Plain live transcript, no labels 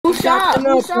shot?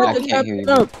 Who shot?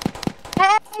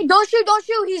 Hey, don't shoot.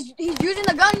 He's using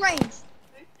the gun range.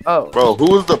 Oh. Bro,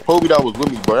 who was the Poby that was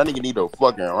with me, bro? That nigga need a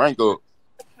fucking rank up.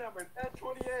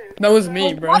 That was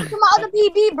me, bro. Watch my other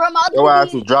PB, bro. My Yo, other I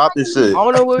PB. to drop this shit. I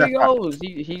don't know where he goes.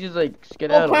 He just like Oh,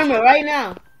 skedaddles. permit right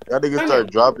now. That nigga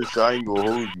start dropping shit. I ain't gonna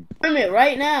hold you. Permit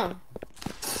right now.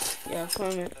 Yeah,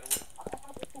 permit.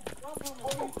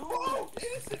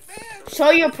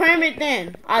 Show your permit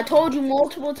then. I told you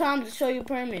multiple times to show your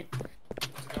permit.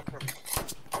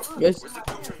 Yes.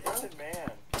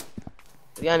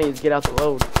 I need to get out the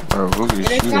road. Bro, who's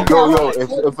he shooting? Yo,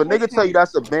 if a nigga tell you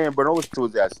that's a ban, bro, don't listen to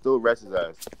his ass. Still arrest his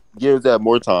ass. Give his ass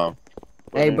more time.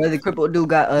 Hey, brother, crippled dude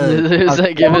got It's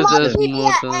like give his ass PB,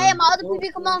 more hey, time. my other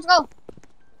PB, come on, let's go.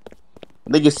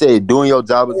 Nigga said doing your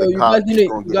job as a cop.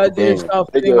 You guys didn't stop.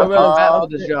 I'm bad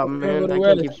with this job, man. I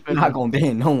can't keep I'm spending. not gonna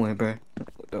ban no one, bro.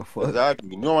 What the fuck? Exactly.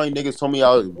 You know how many niggas told me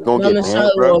I was gonna Get on get the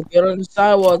banned, bro? sidewalk. Get on the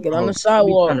sidewalk. Get on the I'm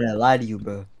sidewalk. trying to lie to you,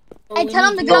 bro. Hey,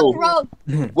 tell him to get off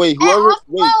the road. Wait, Hey, off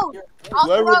the road. Off the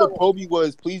whoever the road. Poby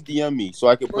was, please DM me so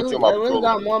I can put you on my Lil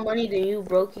got patrol. more money than you,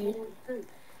 brokey.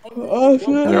 Oh shit.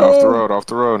 Yeah, off the road, off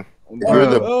the road. If you're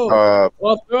the Off the road.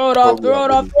 Off the road. Off the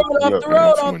road. Off the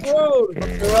road. Off the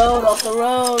road. Off the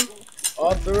road.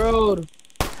 Off the road.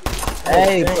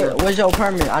 Hey, where's your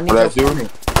permit? I need your That's you?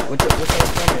 permit. What's your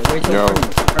permit? Where's your Yo.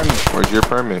 permit? Where's your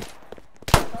permit?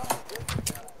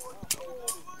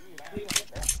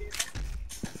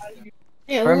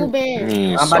 Yeah, who banned?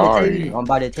 I'm about to tase Sorry. you. I'm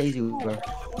about to tase you, bro.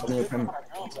 Give me your permit.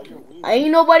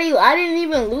 Ain't nobody. I didn't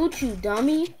even loot you,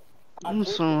 dummy. I'm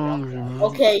so hungry.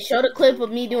 Okay, show the clip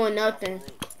of me doing nothing.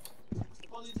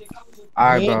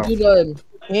 Alright, He bro. ain't do nothing.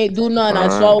 He ain't do nothing. I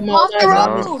Alright. saw my Off the eyes.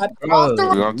 road. Bro, Off the We're road.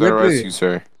 gonna have to arrest you,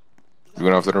 sir. We're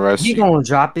gonna have to arrest He you. gonna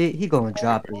drop it. He gonna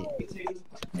drop it.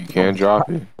 You can't drop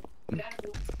it.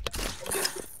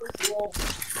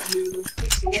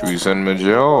 Should we send him in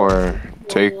jail or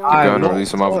take the gun and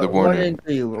release him off the border? 1 and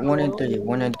 3. 1 and 3.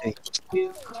 1 and 3.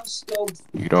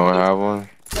 You don't have one?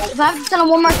 If I have to tell him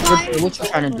one more time, What you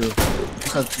trying to do?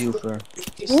 It's up to you, sir.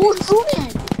 who's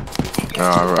shooting?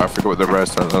 No, I forget what the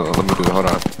rest are. Let me do it. Hold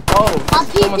on. Oh, My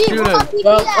someone's PB, where my shooting. PB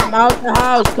Well, come at? out the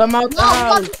house. Come out the No,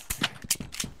 house.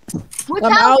 Which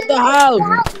Come house out is the it? house.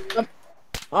 Come-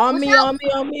 On What's me, up? on me,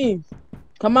 on me.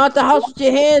 Come out the house with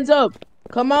your hands up.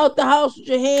 Come out the house with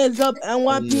your hands up.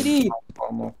 NYPD.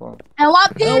 And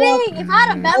what PD? If I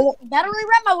had a battery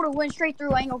ram, I would have went straight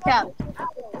through. I ain't gonna cap.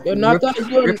 You're not that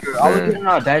good. I was getting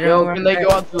out that. Yo, can they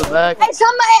go out to the back? Hey,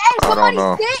 somebody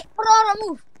know. sit. Hold on,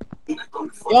 move.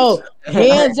 Yo,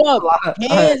 hands up.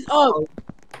 Hands up.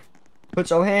 Put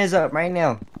your hands up right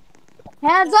now.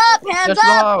 Hands up, hands That's the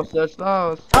up. house. That's the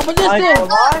house. How about this thing?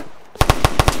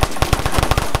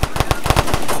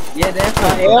 Yeah, that's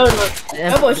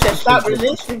That boy said stop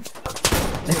resisting.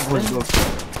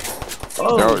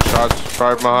 Yo, shots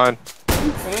right behind.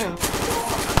 Damn.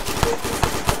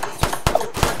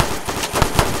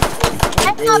 Hey,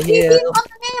 my PB, come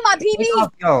to me, my PB.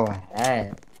 Yo,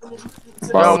 hey.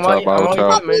 Bottle top, bottle My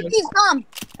top. PB's come.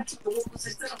 That's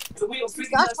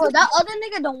bro, that other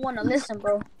nigga don't want to listen,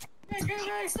 bro.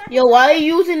 Yo, why are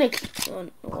you using it? Oh,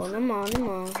 never mind, never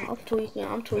mind. I'm tweaking.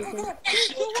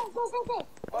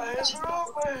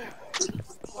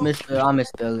 Mister, I'm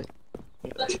still it.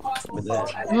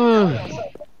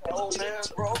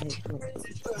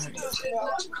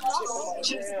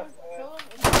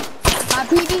 My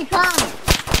PB come.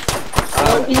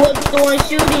 He wasn't the one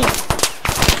shooting.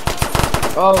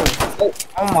 Oh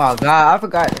my god, I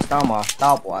forgot to start my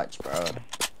stopwatch, bro.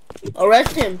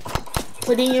 Arrest him.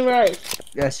 Put in your rights.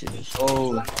 Yes, it is.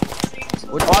 Oh.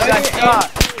 What Oh, I got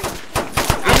shot.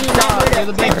 Near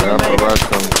the bank. I Near the got bank. arrest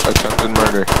him. Attempted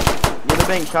murder. Near the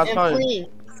bank. Shots And fired.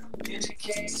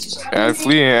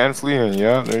 flee. And fleeing.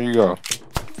 Yeah, there you go.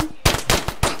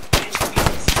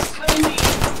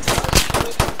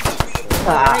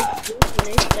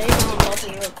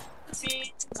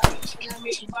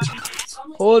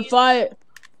 Hold fire.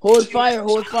 Hold fire.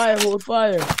 Hold fire. Hold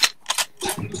fire.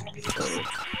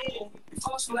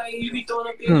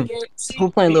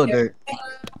 Who playing Lil Dirt?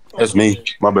 That's me.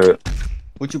 My bad.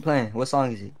 What you playing? What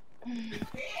song is it?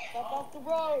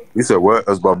 You said what?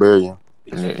 That's Barbarian.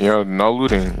 Yo, no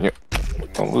looting. Yeah.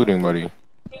 No looting, buddy.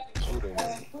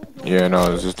 Yeah,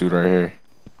 no, it's this dude right here.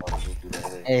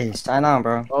 Hey, sign on,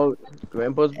 bro. Oh,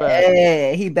 Grandpa's back.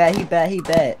 Hey, he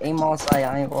bad. Aim on sight,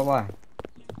 I ain't gonna lie.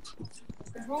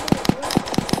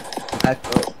 Back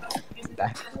up.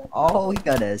 Back. Oh, he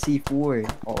got a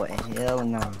C4. Oh, hell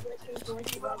no.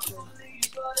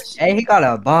 Hey, he got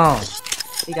a bomb.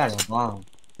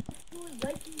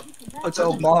 Put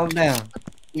your bomb down.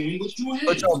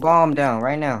 Put your bomb down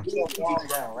right now.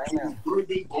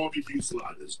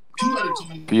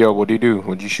 Yo, what'd he do?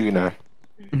 What'd you shooting at?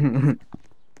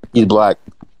 He's black.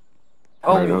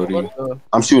 Alright, Oh, hoodie. what the?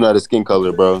 I'm shooting at his skin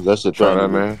color, bro. That shit Try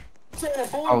threatening that, me.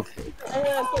 man. Okay.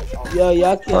 Yo,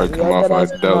 y'all can't. Alright, come Y'all off gotta my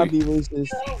ask deli. not be racist.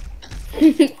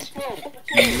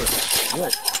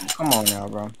 What? Come on now,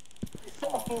 bro.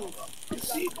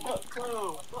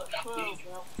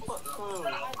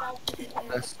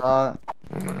 Let's start.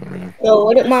 Yo,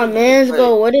 where did my mans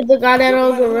go? Where did the guy that I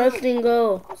was arresting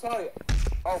go?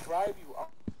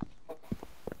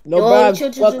 No Yo, bribes,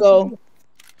 chill, chill, chill,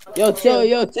 fucko. chill.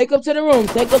 Yo, take up to the room.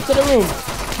 Take up to the room.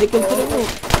 Take him to the room.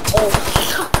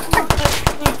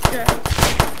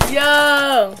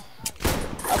 Yo!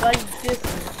 How about you this?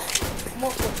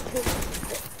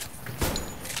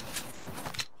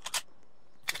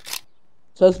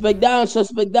 Suspect down,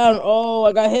 suspect down. Oh,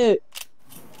 I got hit.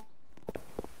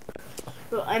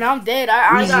 And I'm dead.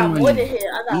 I Easy got more money. than hit.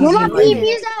 I got Where Easy my more than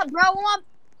money. PB's at, bro? Where my...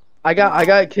 I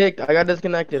got kicked. I got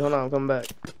disconnected. Hold on, I'm coming back.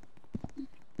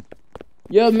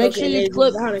 Yo, make Okay, sure you ladies,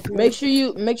 clip. behind the camera. Make sure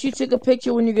you take a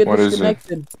picture when you get What is it?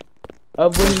 disconnected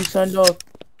of when you signed off.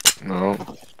 No.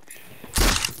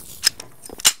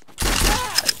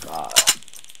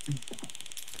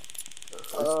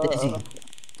 Stizzy.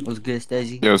 What's good,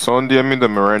 Stizzy? Yo, someone DM me the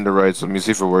Miranda rights. Let me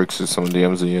see if it works. If someone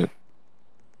DMs it yet.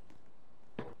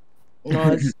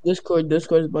 No, it's Discord.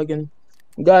 Discord is bugging.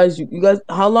 Guys, you guys,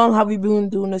 how long have you been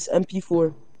doing this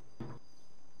MP4?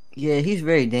 Yeah, he's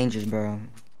very dangerous, bro.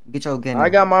 Get your gun. I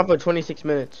got mine for 26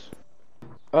 minutes.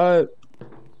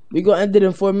 We gonna end it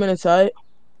in 4 minutes, alright?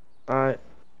 Alright.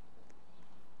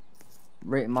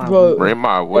 Rate my Bro, Rate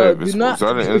my whip. do Was not.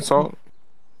 that an insult?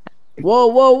 Whoa,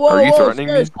 Are you whoa, threatening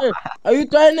sir, me? sir. Are you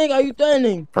threatening? Are you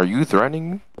threatening? Are you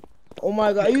threatening me? Oh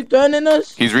my god, are you threatening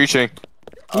us? He's reaching.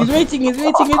 He's reaching, he's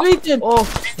reaching. Oh,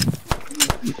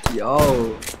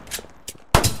 Yo.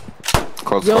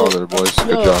 Close Yo, call there, boys. Good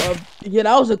Yo, job. yeah,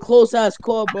 that was a close ass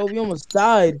call, bro. We almost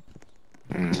died.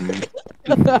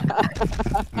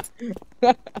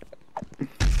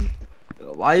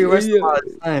 Why you arresting my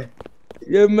son?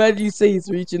 Yeah, imagine you say he's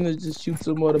reaching and just shoots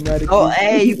him automatically. Oh,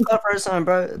 hey, you cover her son,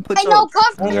 bro. Put Ain't your... no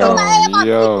cover.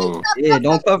 Yo. Yeah,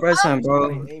 don't cover her son,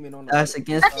 bro. That's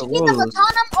against the Either rules. baton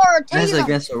him or That's tase him.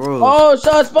 against the rules. Oh,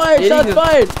 shots fired! Shots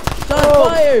fired! Shots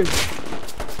fired!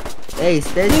 Hey,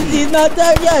 Stizzy. He's not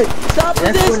there yet! Stop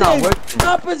That's still not resisting! working.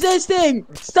 Stop resisting!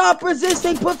 Stop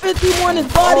resisting! Put 50 more in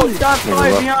his body!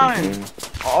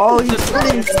 Oh, he's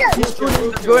running.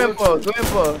 go in for. Go in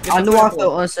for. Get I the knew I info.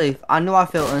 felt unsafe. I knew I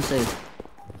felt unsafe.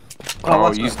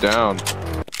 Oh, he's down.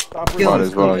 Kill Might him,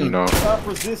 as well, kill him. you know. Stop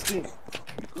resisting.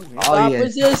 Oh, Stop yeah.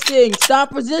 resisting!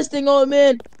 Stop resisting, old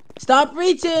man! Stop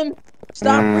reaching!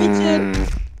 Stop reaching!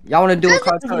 Y'all want to do a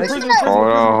cartel?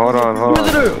 Hold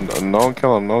on. Don't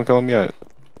kill him yet.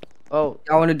 Oh,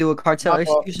 Y'all want to do a cartel My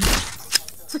fault. execution?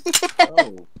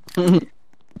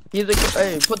 he's a.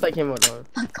 Hey, put that camera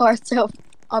on. Cartel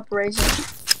operation.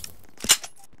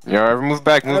 Yo, move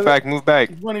back.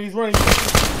 He's running.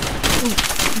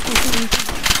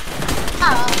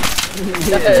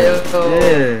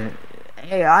 Yeah.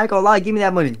 Hey, I ain't gonna lie. Give me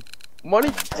that money.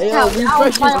 Money. Hey, yo,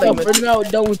 refresh yourself. We're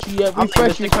not done with you yet. I'm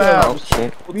Refresh like, Oh, yourself.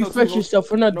 shit. Refresh yourself.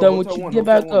 We're not done with you. Get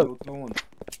back up.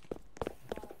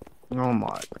 Oh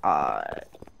my god.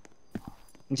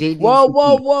 JD.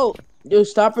 Whoa. Yo,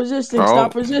 stop resisting. Oh.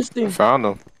 Stop resisting. Found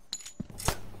him.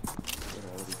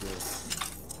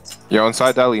 Yo,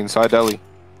 inside deli.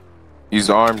 He's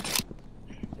armed.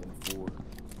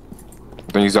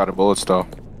 I think he's out of bullets though.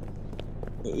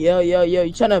 Yo.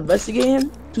 You trying to investigate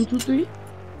him? 223?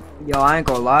 Yo, I ain't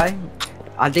gonna lie.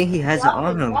 I think he has it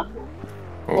on him.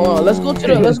 Oh, let's go to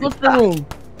the room.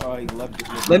 Oh, he left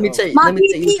it. Let me take My you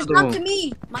PV's to the come room. to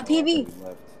me. My PV.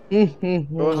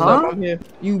 What's Huh? up? I'm here.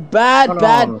 You bad Hold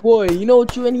on. boy. You know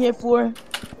what you in here for? I'm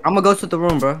gonna go to the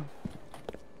room, bro.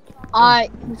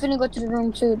 Alright, we finna go to the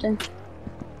room too then.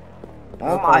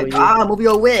 Oh my god, move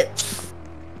your whip.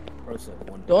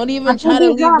 Don't even try to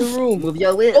leave the room. Move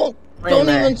your whip. Don't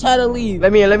even try to leave.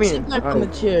 Let me in. Sit back on the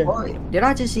Alright. chair. Boy, did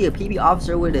I just see a PB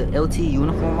officer with an LT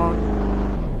uniform on?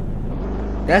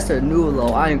 That's a new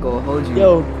low. I ain't gonna hold you.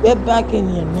 Yo, get back in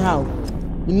here now.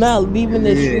 You're not leaving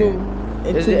this Yeah. room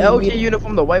Is until the you LT leave.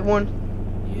 uniform the white one?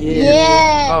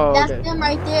 Yeah, Oh, that's okay. them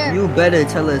right there. You better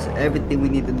tell us everything we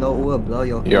need to know or we'll blow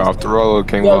your Yo, off the roller,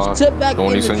 King Yo, Von. sit back Don't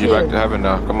in he the send you chair. back to heaven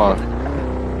now? Come on.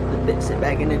 Sit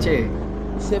back in the chair.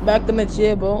 Sit back in the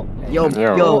chair, bro. Yo,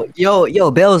 Yeah. yo,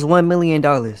 Bell's $1 million.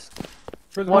 Oh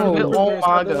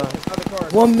my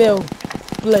god. 1 mil.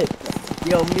 Split.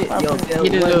 Yo, Bell, He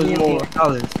deserves $1 more.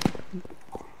 million.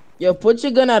 Yo, put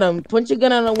your gun at him. Put your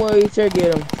gun at him where you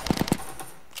interrogate him.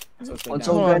 Point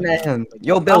your gun at him.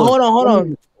 Yo, Bill. Hold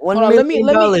on. $1 Let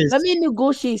million. me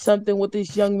negotiate something with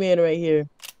this young man right here.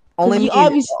 Only He me.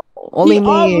 obviously Only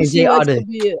me and Jay likes Otter. to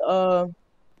be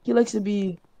he likes to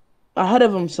be ahead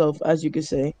of himself, as you could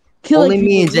say. Killing Only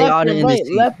me and people Jay Otter in this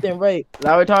team. left and right.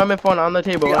 Now we're talking phone on the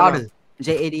table. Jay Right Otter.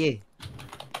 J88.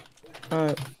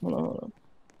 Alright, hold on.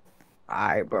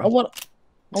 Alright, bro. I want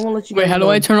to let you Wait, guys how do know.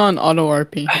 I turn on auto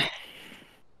RP?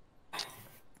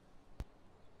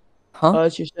 Huh?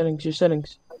 It's your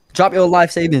settings. Drop your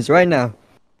life savings right now.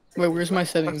 Wait, where's my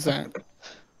settings at?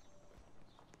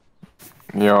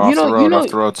 Yo, off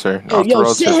the road, sir. Off the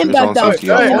road, sit sir. him For back zone down. safety.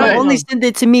 Hey, Off the road. Only send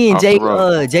it to me and Off the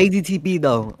road. JDTP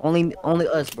though. Only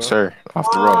us, bro. Sir,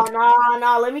 off the Oh, road.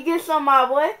 nah. Let me get some, my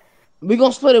boy. We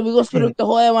gonna split it. We gonna split it with the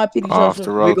whole NYPD. Off the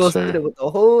We road, gonna split sir. it with the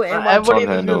whole Everybody in Phone this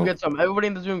room handle. get some. Everybody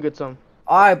in this room get some.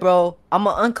 Alright, bro.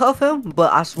 I'ma uncuff him,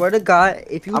 but I swear to God,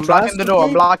 if you I'm try blocking the door. I'm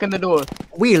something, blocking the door.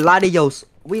 we lighted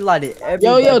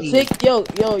everybody.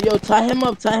 Yo, tie him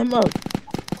up.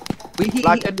 We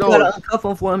Lock the gotta doors. uncuff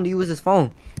him for him to use his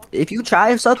phone. If you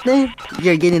try something,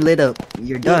 you're getting lit up.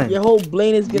 You're done. Your whole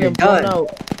brain is getting blown done. out.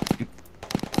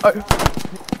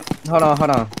 Hold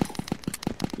on.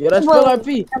 Yo, that's Phil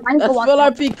RP. That's Phil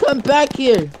RP. Come back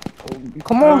here.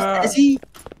 Come on, Stezzy.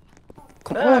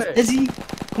 Come on,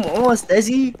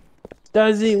 Stezzy.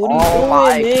 Stazzy, what Oh are you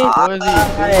my doing, man? God.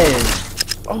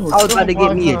 I was about to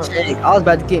get me a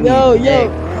check.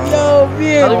 Yo,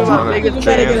 man. That's my man. biggest Put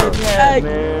your hands up. check,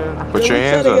 man. Put your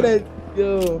hands up.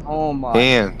 Yo, Oh my.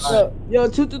 Hands. yo,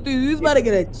 223, who's about to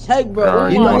get a check, bro?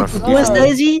 Alright, You you know wanna what you forget doing, that.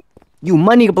 Stezzy? You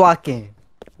money blocking.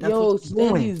 That's Yo, what you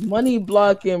doing. Stazzy's money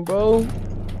blocking, bro.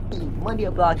 Money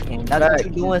blocking. That's Back, what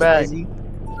you doing, back. Stezzy.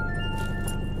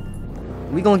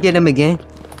 We gonna get him again.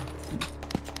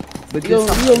 But Yo,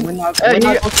 this time, yo. we're not Hey,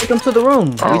 gonna take him to the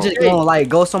room. Oh. We just gonna like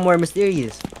go somewhere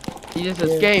mysterious. He just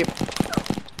escaped.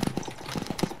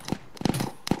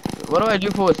 What do I do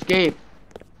for escape?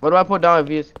 What do I put down if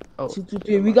he is? Oh.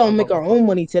 223, we gonna make our own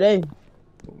money today.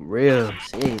 Real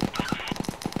shit.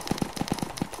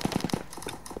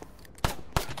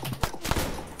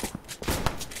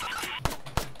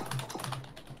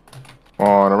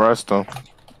 On, arrest him.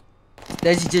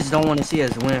 Stezzy just don't want to see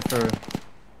us win for.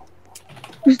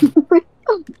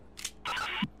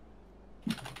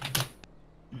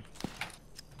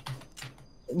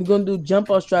 We're gonna do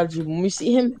jump out strategy. When we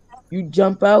see him, you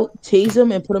jump out, tase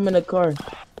him, and put him in a car.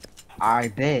 I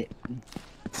bet.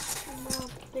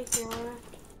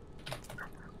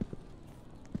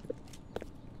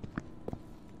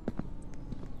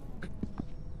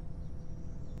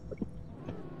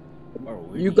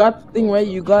 You got the thing right.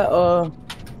 You got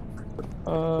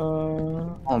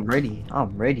I'm ready.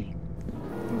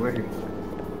 We're here.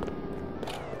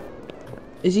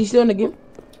 Is he still in the game?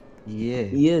 Yeah.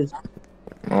 He is.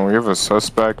 Oh, we have a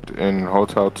suspect in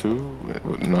Hotel 2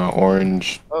 with an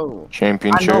orange Oh.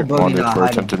 championship bro, he wanted not for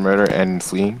hiding. attempted murder and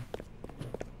fleeing.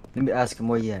 Let me ask him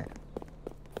where you at.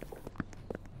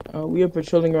 We are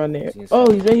patrolling around there.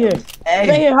 Oh, he's right here. Hey,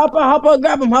 Right here. Hop out,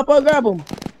 grab him.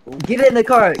 get in the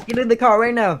car. Get in the car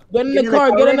right now. Get in the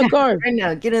car. Right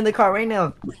now. Get in the car right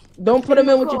now. Don't put him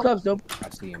in with your cuffs. Don't I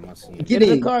see him. get in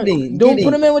the car. Don't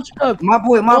put him in with your cuffs. My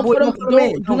boy. Don't put him. Don't put him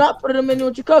in. Do not put him in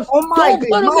with your cuffs. Oh my Don't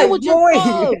put him in with your boy.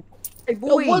 cuffs. Hey, The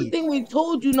boy. one thing we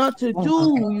told you not to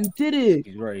do, you did it.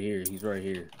 He's right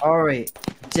here. All right.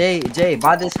 Jay,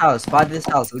 buy this house.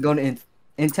 We're going to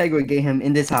integrate him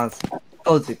in this house.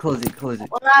 Close it. Hola,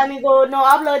 amigo. No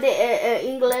hablo de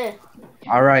inglés.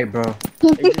 All right, bro.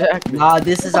 Exactly. Nah,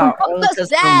 this is our own What's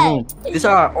custom that? room. This is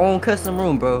our own custom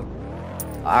room, bro.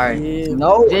 All right. Yeah.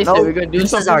 No, Jason, we gonna do this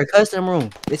is something? our custom room.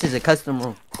 This is a custom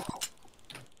room.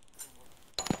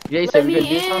 Jason, we Let gonna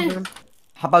do me in. something?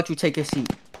 How about you take a seat?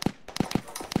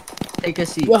 Take a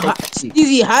seat. Yo, Take a seat.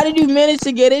 Steezy, how did you manage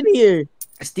to get in here?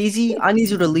 Steezy, I need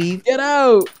you to leave Get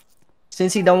out.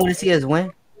 since he don't want to see us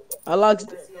win. I locked.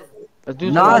 Let's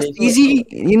do Nah, something. Steezy,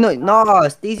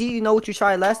 Steezy, you know what you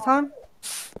tried last time?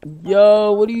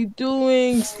 Yo, what are you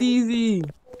doing, Steezy?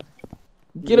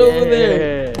 Get over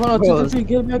there. Hold on, Bro. 2, 3,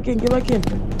 get back in.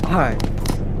 All right.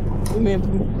 Come in.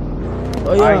 Oh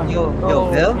All yeah. right, yo,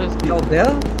 Bill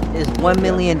is $1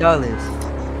 million.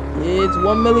 Yeah, it's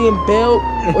 1 million bail,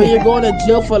 or you're going to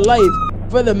jail for life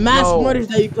for the mass No. murders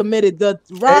that you committed, the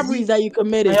robberies that you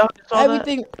committed, Y'all saw that?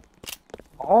 everything.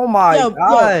 Oh my Yo,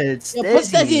 God, Yo, put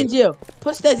Stezzy in jail.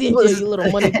 Put Stezzy in jail, you little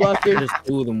money blocker. Just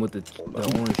threw them with the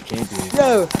orange champion.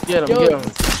 Yo, Get him, Yo. get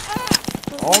him.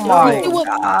 Oh my you see what-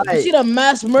 God. You see the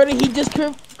mass murder he just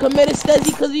committed, Stezzy,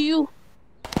 because of you?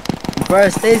 Bro,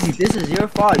 Stacey, this is your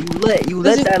fault. You let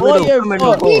is that all little your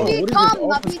criminal fault. go. PD, come,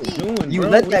 my PD. You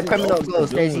let that criminal go,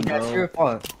 Stacey. That's your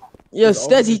fault. Yo,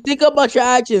 Stezzy, think about your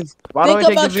actions. Why don't Think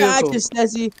we take the about your vehicle? actions,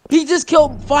 Stezzy. He just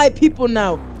killed 5 people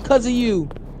now because of you.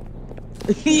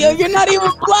 Yo, you're not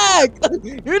even black.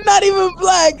 You're not even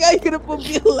black. I could have put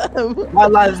BLM.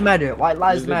 White lives matter. White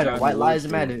lives matter. White lives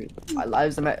matter. White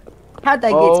lives matter. How'd that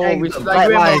get Oh, tagged? we But should White like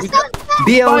lives. grandma.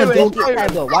 BLM don't get Fire.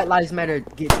 tagged, but white lives matter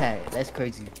get tagged. That's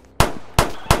crazy.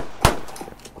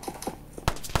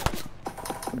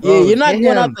 Yeah, you're not Get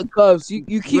going out him. the cuffs. You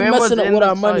keep Grandma's messing up in with the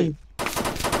our money.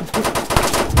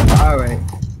 All right.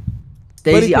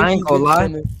 Stacey, I ain't gonna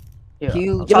lie. Yeah. Can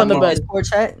you Get on talk the in bed. Discord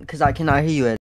chat? Cause I cannot hear you.